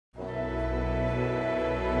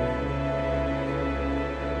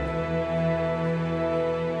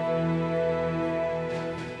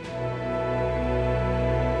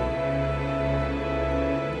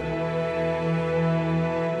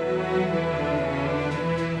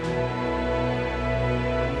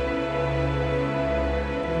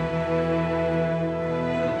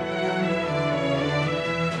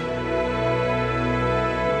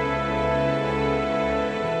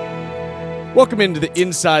Welcome into the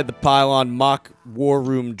Inside the Pylon Mock War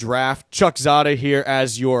Room Draft. Chuck Zada here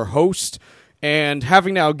as your host. And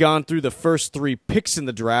having now gone through the first three picks in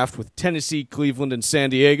the draft with Tennessee, Cleveland, and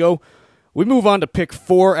San Diego, we move on to pick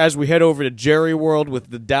 4 as we head over to Jerry World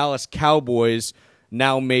with the Dallas Cowboys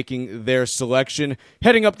now making their selection.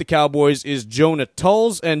 Heading up the Cowboys is Jonah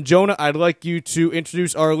Tuls. And Jonah, I'd like you to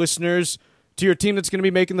introduce our listeners to your team that's going to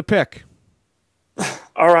be making the pick.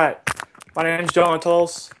 All right. My name is Jonah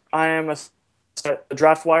Tuls. I am a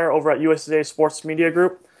draft wire over at USA Sports Media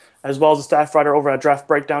Group, as well as a staff writer over at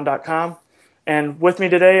draftbreakdown.com. And with me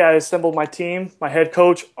today, I assembled my team, my head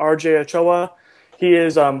coach, RJ Ochoa.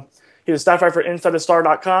 He's a staff writer for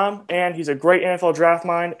InsideTheStar.com, and he's a great NFL draft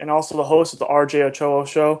mind and also the host of the RJ Ochoa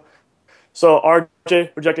Show. So,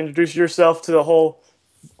 RJ, would you like to introduce yourself to the whole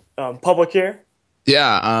public here?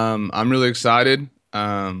 Yeah, I'm really excited.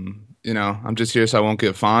 I'm just here so I won't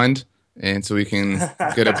get fined, and so we can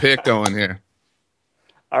get a pick going here.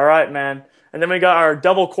 All right, man. And then we got our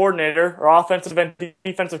double coordinator, our offensive and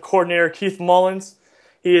defensive coordinator, Keith Mullins.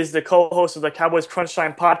 He is the co-host of the Cowboys Crunch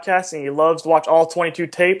Time podcast, and he loves to watch all 22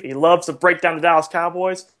 tape. He loves to break down the Dallas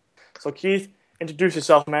Cowboys. So, Keith, introduce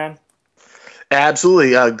yourself, man.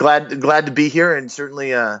 Absolutely. Glad to be here, and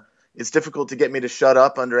certainly it's difficult to get me to shut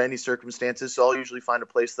up under any circumstances, so I'll usually find a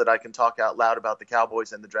place that I can talk out loud about the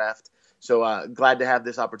Cowboys and the draft. So glad to have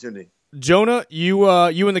this opportunity. Jonah, you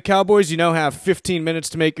and the Cowboys, you now have 15 minutes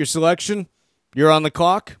to make your selection. You're on the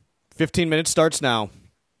clock. 15 minutes starts now.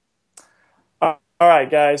 All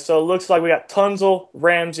right, guys. So it looks like we got Tunzel,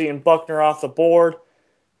 Ramsey, and Buckner off the board.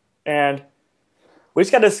 And we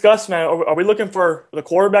just got to discuss, man, are we looking for the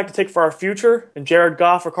quarterback to take for our future and Jared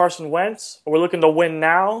Goff or Carson Wentz? Are we looking to win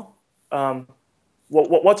now?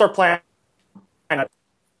 What's our plan?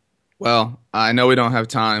 Well, I know we don't have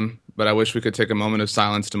time, but I wish we could take a moment of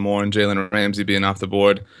silence to mourn Jalen Ramsey being off the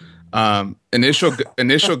board.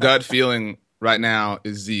 Initial gut feeling right now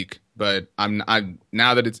is Zeke, but I'm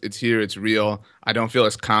now that it's here, it's real. I don't feel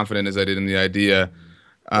as confident as I did in the idea.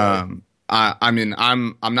 I'm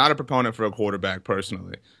not a proponent for a quarterback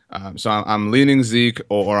personally, so I'm leaning Zeke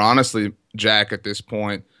or honestly Jack at this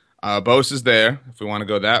point. Bose is there if we want to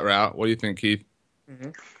go that route. What do you think, Keith? Mm-hmm.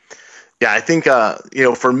 Yeah, I think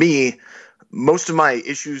for me, most of my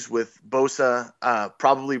issues with Bosa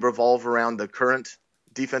probably revolve around the current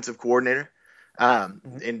defensive coordinator,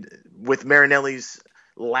 and with Marinelli's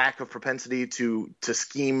lack of propensity to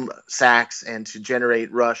scheme sacks and to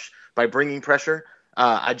generate rush by bringing pressure.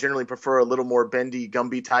 I generally prefer a little more bendy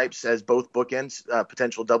Gumby types as both bookends,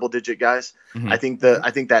 potential double-digit guys. Mm-hmm.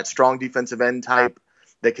 I think that strong defensive end type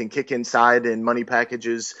that can kick inside in money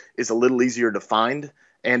packages is a little easier to find.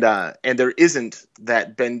 And there isn't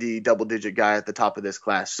that bendy double-digit guy at the top of this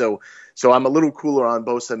class. So I'm a little cooler on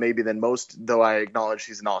Bosa maybe than most, though I acknowledge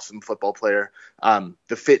he's an awesome football player.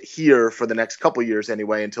 The fit here for the next couple years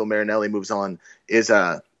anyway, until Marinelli moves on, is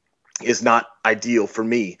not ideal for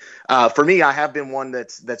me. For me, I have been one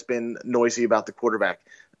that's been noisy about the quarterback.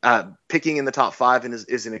 Picking in the top 5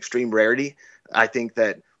 is an extreme rarity. I think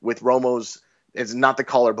that with Romo's, it's not the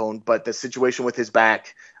collarbone, but the situation with his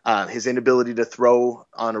back, his inability to throw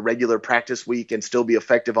on a regular practice week and still be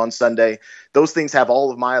effective on Sunday, those things have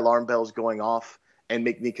all of my alarm bells going off and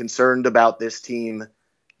make me concerned about this team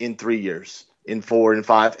in 3 years, in 4 and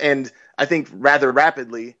 5. And I think rather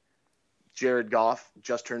rapidly, Jared Goff,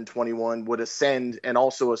 just turned 21, would ascend and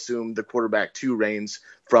also assume the quarterback 2 reins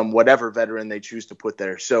from whatever veteran they choose to put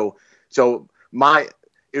there. So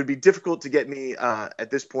it would be difficult to get me at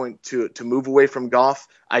this point to move away from Goff.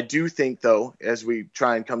 I do think, though, as we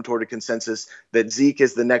try and come toward a consensus, that Zeke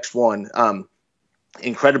is the next one.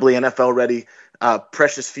 Incredibly NFL ready,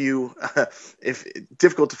 precious few, if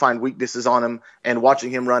difficult to find weaknesses on him, and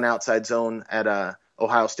watching him run outside zone at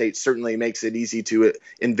Ohio State certainly makes it easy to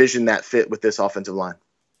envision that fit with this offensive line.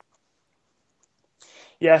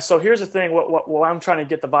 Yeah, so here's the thing. What I'm trying to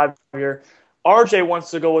get the vibe here. RJ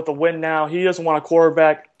wants to go with the win now. He doesn't want a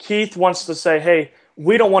quarterback. Keith wants to say, hey,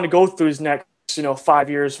 we don't want to go through these next 5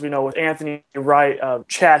 years, with Anthony Wright,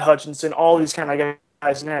 Chad Hutchinson, all these kind of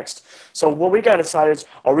guys next. So what we got to decide is,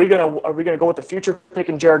 are we gonna go with the future pick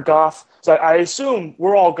and Jared Goff? So I assume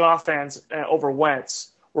we're all Goff fans over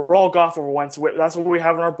Wentz. We're all Goff over Wentz. That's what we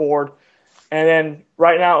have on our board. And then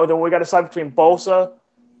right now, then we got to decide between Bosa,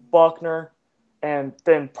 Buckner, and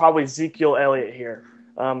then probably Ezekiel Elliott here.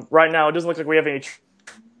 Right now, it doesn't look like we have any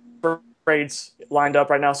trades lined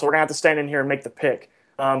up right now, so we're going to have to stand in here and make the pick.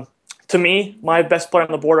 To me, my best player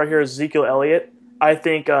on the board right here is Ezekiel Elliott. I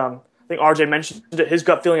think RJ mentioned it, his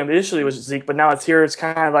gut feeling initially was Zeke, but now it's here. It's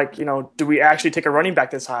kind of like, do we actually take a running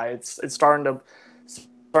back this high? It's starting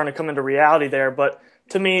to come into reality there. But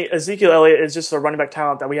to me, Ezekiel Elliott is just a running back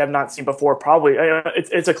talent that we have not seen before. Probably,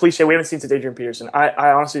 it's a cliche. We haven't seen since Adrian Peterson.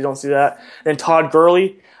 I honestly don't see that. Then Todd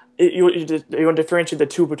Gurley, you want to differentiate the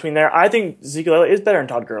two between there. I think Ezekiel Elliott is better than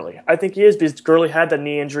Todd Gurley. I think he is because Gurley had the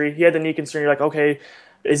knee injury. He had the knee concern. You're like, okay,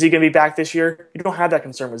 is he going to be back this year? You don't have that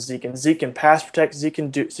concern with Zeke. And Zeke can pass protect. Zeke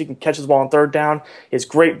can catch his ball on third down. He has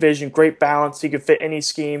great vision, great balance. He can fit any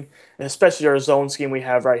scheme, and especially our zone scheme we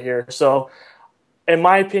have right here. So, in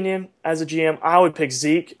my opinion, as a GM, I would pick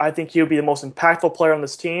Zeke. I think he would be the most impactful player on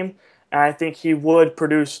this team, and I think he would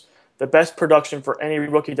produce the best production for any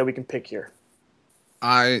rookie that we can pick here.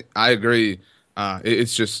 I agree.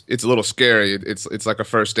 It's a little scary. It's like a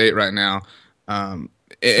first date right now.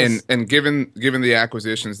 And given the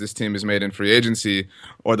acquisitions this team has made in free agency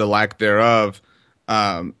or the lack thereof,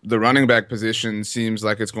 the running back position seems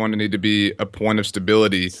like it's going to need to be a point of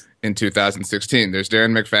stability in 2016. There's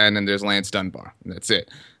Darren McFadden and there's Lance Dunbar. And that's it.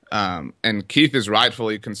 And Keith is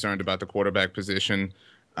rightfully concerned about the quarterback position.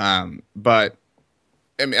 But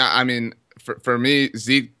I mean, for me,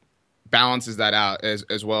 Zeke balances that out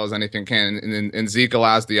as well as anything can. And Zeke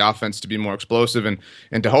allows the offense to be more explosive and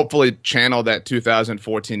to hopefully channel that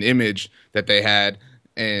 2014 image that they had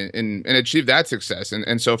and achieve that success.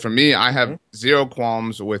 And so for me, I have zero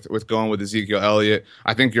qualms with going with Ezekiel Elliott.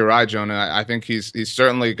 I think you're right, Jonah. I think he's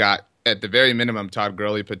certainly got, at the very minimum, Todd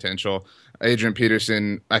Gurley potential. Adrian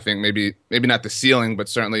Peterson, I think maybe not the ceiling, but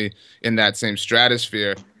certainly in that same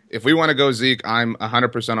stratosphere. If we want to go Zeke, I'm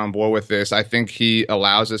 100% on board with this. I think he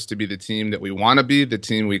allows us to be the team that we want to be, the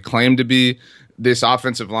team we claim to be. This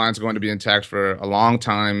offensive line is going to be intact for a long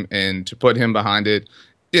time, and to put him behind it,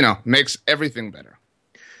 makes everything better.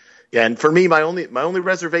 Yeah, and for me, my only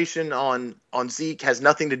reservation on Zeke has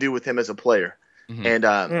nothing to do with him as a player,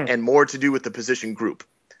 and more to do with the position group,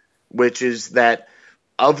 which is that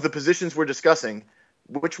of the positions we're discussing,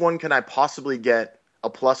 which one can I possibly get a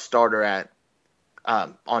plus starter at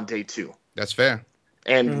on day 2? That's fair.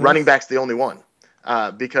 And running back's the only one,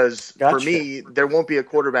 because for me, there won't be a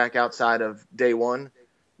quarterback outside of day 1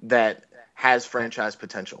 that has franchise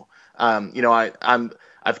potential.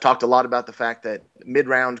 I've talked a lot about the fact that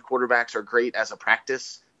mid-round quarterbacks are great as a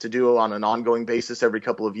practice to do on an ongoing basis every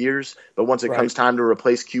couple of years, but once it comes time to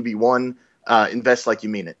replace QB1, invest like you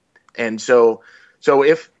mean it. And so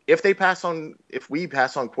if we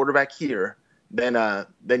pass on quarterback here, then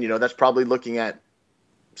that's probably looking at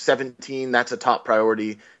 17. That's a top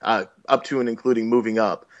priority, up to and including moving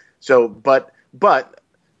up. So, but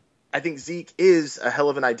I think Zeke is a hell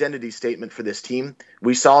of an identity statement for this team.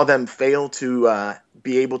 We saw them fail to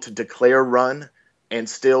be able to declare run and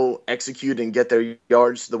still execute and get their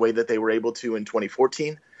yards the way that they were able to in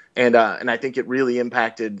 2014. And I think it really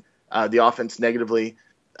impacted the offense negatively.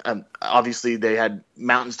 Obviously, they had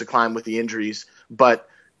mountains to climb with the injuries, but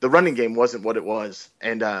the running game wasn't what it was.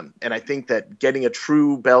 And I think that getting a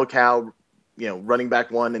true bell cow, running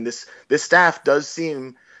back one, and this staff does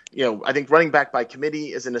seem, I think running back by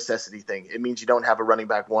committee is a necessity thing. It means you don't have a running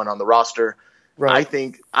back one on the roster. Right.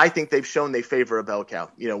 I think they've shown they favor a bell cow.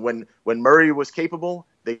 When Murray was capable,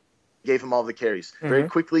 they gave him all the carries. Very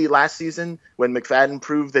quickly last season, when McFadden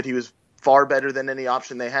proved that he was far better than any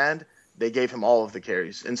option they had, they gave him all of the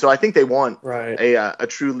carries. And so I think they want a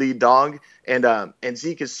true lead dog, and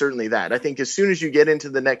Zeke is certainly that. I think as soon as you get into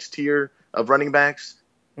the next tier of running backs,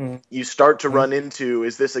 you start to run into,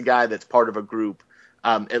 is this a guy that's part of a group,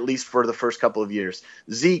 at least for the first couple of years.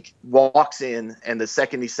 Zeke walks in, and the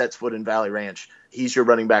second he sets foot in Valley Ranch, he's your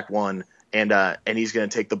running back one, and he's going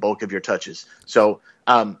to take the bulk of your touches. So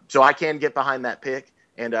I can get behind that pick,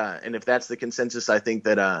 and if that's the consensus, I think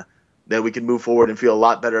that we can move forward and feel a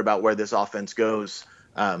lot better about where this offense goes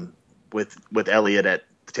with Elliott at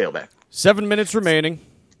the tailback. 7 minutes remaining.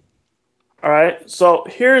 All right, so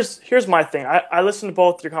here's my thing. I listened to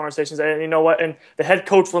both your conversations, and you know what? And the head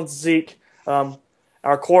coach wants Zeke.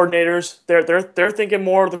 Our coordinators, they're thinking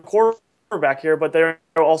more of the quarterback here, but they'll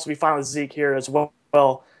also be fine with Zeke here as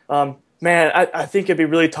well. Man, I think it'd be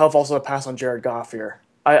really tough also to pass on Jared Goff here.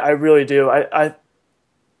 I really do. I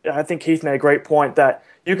think Keith made a great point that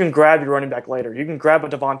you can grab your running back later. You can grab a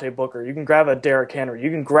Devontae Booker. You can grab a Derrick Henry. You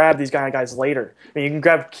can grab these guys later. I mean, you can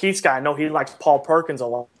grab Keith's guy. I know he likes Paul Perkins a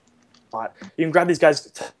lot. You can grab these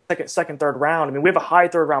guys second, third round. I mean, we have a high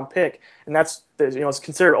third round pick, and that's it's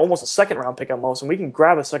considered almost a second round pick at most, and we can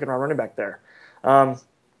grab a second round running back there. But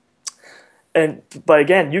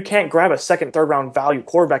again, you can't grab a second, third round value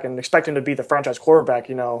quarterback and expect him to be the franchise quarterback,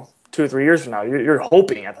 2 or 3 years from now. You're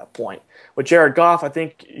hoping at that point. With Jared Goff, I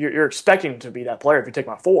think you're expecting him to be that player if you take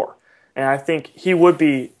him at 4, and I think he would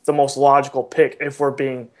be the most logical pick if we're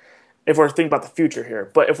thinking about the future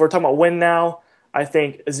here. But if we're talking about win now, I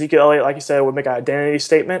think Ezekiel Elliott, like you said, would make an identity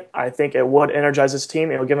statement. I think it would energize his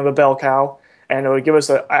team. It would give him a bell cow, and it would give us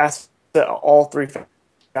an asset, all three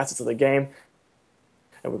facets of the game.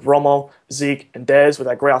 And with Romo, Zeke, and Dez with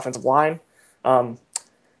that great offensive line. Then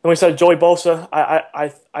we said Joey Bosa.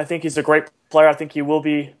 I think he's a great player. I think he will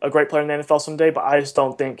be a great player in the NFL someday, but I just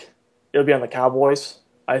don't think it'll be on the Cowboys.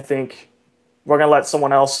 I think we're gonna let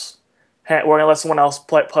someone else. Play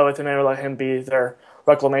with him and let him be their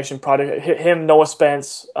reclamation project. Him, Noah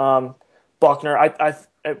Spence, Buckner.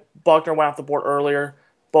 Buckner went off the board earlier.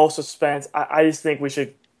 Bosa, Spence. I just think we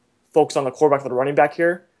should focus on the quarterback for the running back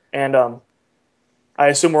here. And I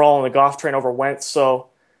assume we're all on the Goff train over Wentz. So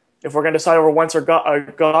if we're going to decide over Wentz or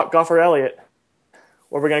Goff or Elliott,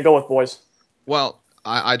 what are we going to go with, boys? Well,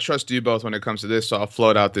 I trust you both when it comes to this, so I'll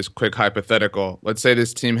float out this quick hypothetical. Let's say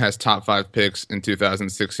this team has top 5 picks in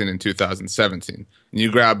 2016 and 2017, and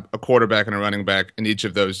you grab a quarterback and a running back in each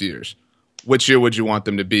of those years. Which year would you want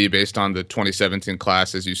them to be based on the 2017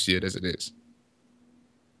 class as you see it as it is?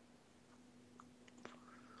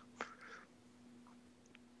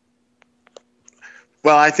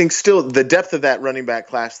 Well, I think still the depth of that running back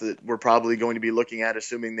class that we're probably going to be looking at,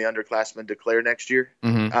 assuming the underclassmen declare next year,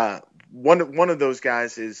 one of those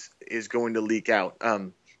guys is going to leak out. I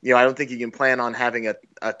don't think you can plan on having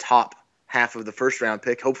a top half of the first round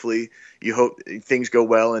pick. Hopefully, you hope things go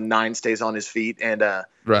well and 9 stays on his feet and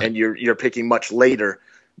you're picking much later.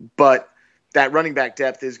 But that running back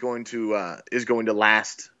depth is going to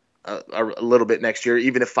last a little bit next year,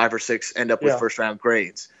 even if 5 or 6 end up with first round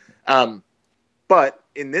grades. But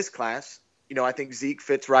in this class, I think Zeke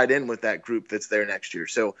fits right in with that group that's there next year.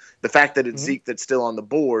 So the fact that it's Zeke that's still on the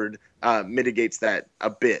board mitigates that a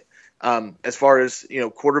bit. As far as,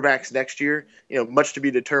 quarterbacks next year, much to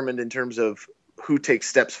be determined in terms of who takes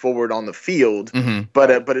steps forward on the field. But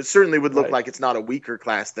it certainly would look like it's not a weaker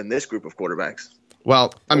class than this group of quarterbacks.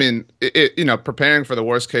 Well, I mean, preparing for the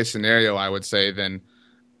worst case scenario, I would say then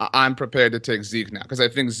I'm prepared to take Zeke now because I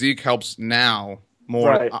think Zeke helps now.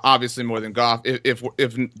 Obviously more than Goff. If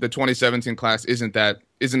the 2017 class isn't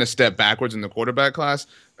a step backwards in the quarterback class,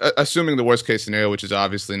 assuming the worst case scenario, which is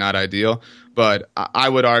obviously not ideal, but I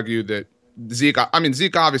would argue that Zeke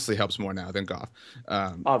obviously helps more now than Goff.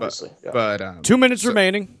 Obviously, but 2 minutes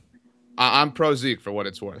remaining. I'm pro Zeke for what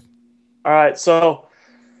it's worth. All right, so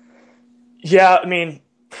I mean,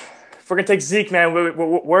 if we're gonna take Zeke, man,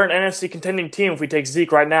 we're an NFC contending team. If we take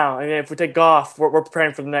Zeke right now, I mean, if we take Goff, we're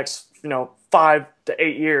preparing for the next 5 to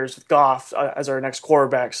 8 years with Goff as our next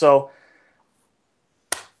quarterback. So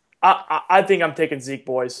I think I'm taking Zeke,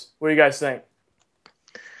 boys. What do you guys think?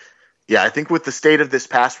 Yeah, I think with the state of this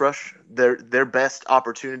pass rush, their best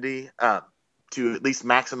opportunity to at least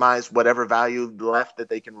maximize whatever value left that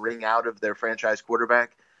they can wring out of their franchise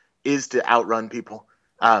quarterback is to outrun people.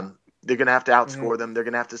 They're going to have to outscore them. They're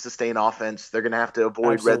going to have to sustain offense. They're going to have to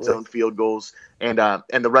avoid red zone field goals, and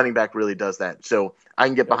the running back really does that. So I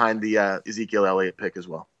can get behind the Ezekiel Elliott pick as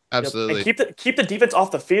well. Absolutely. And keep the defense off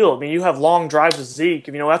the field. I mean, you have long drives with Zeke.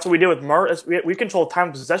 That's what we did with Murray. We controlled time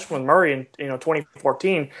of possession with Murray in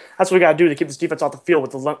 2014. That's what we got to do to keep this defense off the field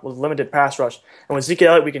with limited pass rush. And with Ezekiel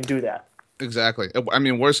Elliott, we can do that. Exactly. I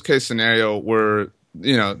mean, worst case scenario, we're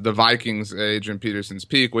the Vikings, Adrian Peterson's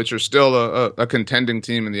peak, which are still a contending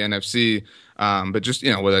team in the NFC, but just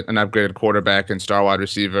with an upgraded quarterback and star wide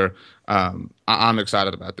receiver, I'm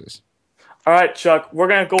excited about this. All right, Chuck, we're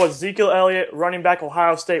going to go with Ezekiel Elliott, running back,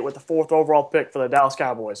 Ohio State, with the 4th overall pick for the Dallas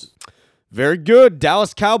Cowboys. Very good.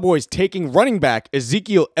 Dallas Cowboys taking running back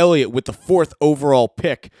Ezekiel Elliott with the 4th overall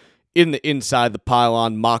pick in the Inside the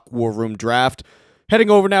Pylon Mock War Room draft. Heading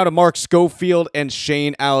over now to Mark Schofield and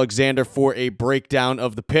Shane Alexander for a breakdown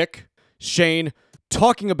of the pick. Shane,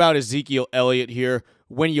 talking about Ezekiel Elliott here,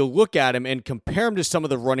 when you look at him and compare him to some of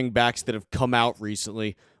the running backs that have come out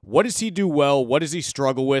recently, what does he do well? What does he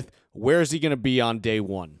struggle with? Where is he going to be on day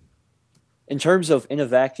one? In terms of in a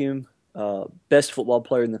vacuum, best football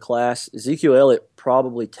player in the class, Ezekiel Elliott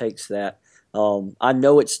probably takes that. I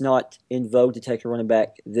know it's not in vogue to take a running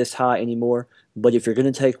back this high anymore, but if you're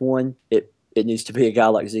going to take one, it needs to be a guy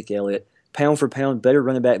like Zeke Elliott. Pound for pound, better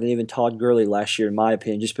running back than even Todd Gurley last year, in my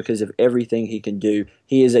opinion, just because of everything he can do.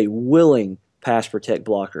 He is a willing pass protect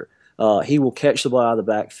blocker. He will catch the ball out of the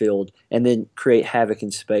backfield and then create havoc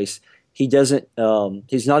in space. He doesn't.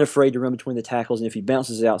 He's not afraid to run between the tackles, and if he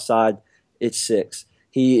bounces outside, it's 6.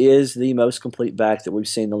 He is the most complete back that we've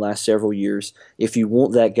seen the last several years. If you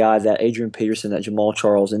want that guy, that Adrian Peterson, that Jamal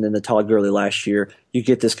Charles, and then the Todd Gurley last year, you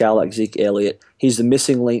get this guy like Zeke Elliott. He's the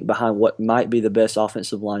missing link behind what might be the best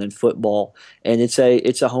offensive line in football, and it's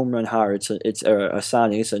a home run hire. It's a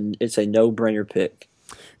signing. It's a no-brainer pick.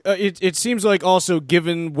 It seems like also,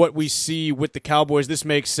 given what we see with the Cowboys, this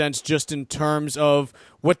makes sense just in terms of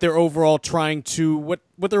what they're overall trying to what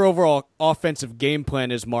their overall offensive game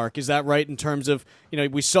plan is. Mark, is that right? In terms of,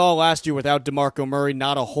 we saw last year without DeMarco Murray,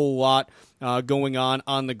 not a whole lot going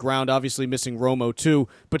on the ground. Obviously missing Romo too,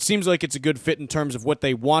 but seems like it's a good fit in terms of what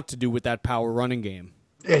they want to do with that power running game.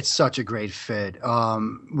 It's such a great fit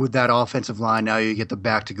with that offensive line. Now you get the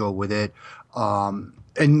back to go with it.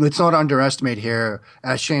 And let's not underestimate here,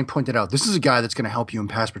 as Shane pointed out, this is a guy that's going to help you in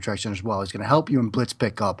pass protection as well. He's going to help you in blitz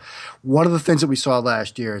pickup. One of the things that we saw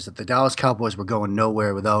last year is that the Dallas Cowboys were going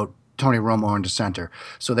nowhere without Tony Romo into center.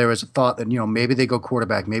 So there was a thought that, maybe they go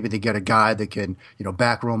quarterback. Maybe they get a guy that can,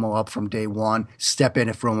 back Romo up from day one, step in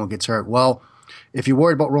if Romo gets hurt. Well, if you're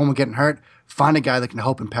worried about Romo getting hurt, find a guy that can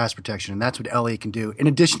help in pass protection, and that's what Elliott can do. In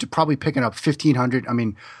addition to probably picking up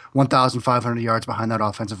 1,500 yards behind that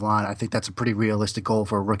offensive line, I think that's a pretty realistic goal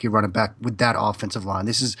for a rookie running back with that offensive line.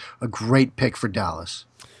 This is a great pick for Dallas.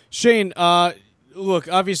 Shane,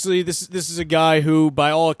 look, obviously this is a guy who,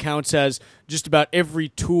 by all accounts, has just about every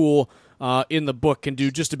tool in the book, can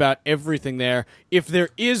do just about everything there. If there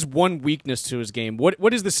is one weakness to his game,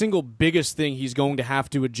 what is the single biggest thing he's going to have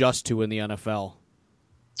to adjust to in the NFL?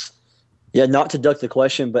 Yeah, not to duck the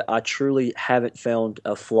question, but I truly haven't found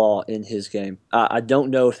a flaw in his game. I don't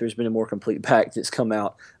know if there's been a more complete pack that's come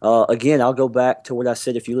out. Again, I'll go back to what I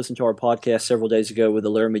said. If you listen to our podcast several days ago with the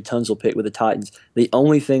Laramie Tunsil pick with the Titans, the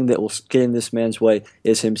only thing that will get in this man's way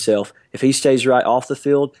is himself. If he stays right off the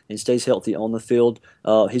field and stays healthy on the field,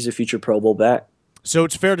 he's a future Pro Bowl back. So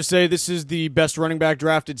it's fair to say this is the best running back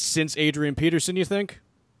drafted since Adrian Peterson, you think?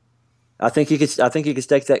 I think he could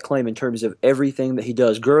stake that claim in terms of everything that he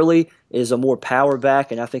does. Gurley is a more power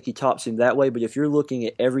back, and I think he tops him that way. But if you're looking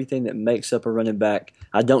at everything that makes up a running back,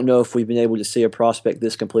 I don't know if we've been able to see a prospect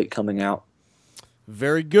this complete coming out.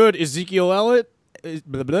 Very good. Ezekiel Elliott.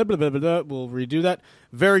 We'll redo that.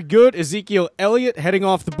 Very good. Ezekiel Elliott heading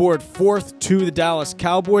off the board fourth to the Dallas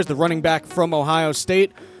Cowboys, the running back from Ohio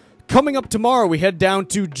State. Coming up tomorrow, we head down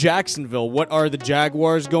to Jacksonville. What are the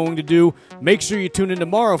Jaguars going to do? Make sure you tune in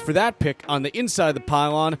tomorrow for that pick on the Inside the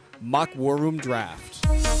Pylon Mock War Room Draft.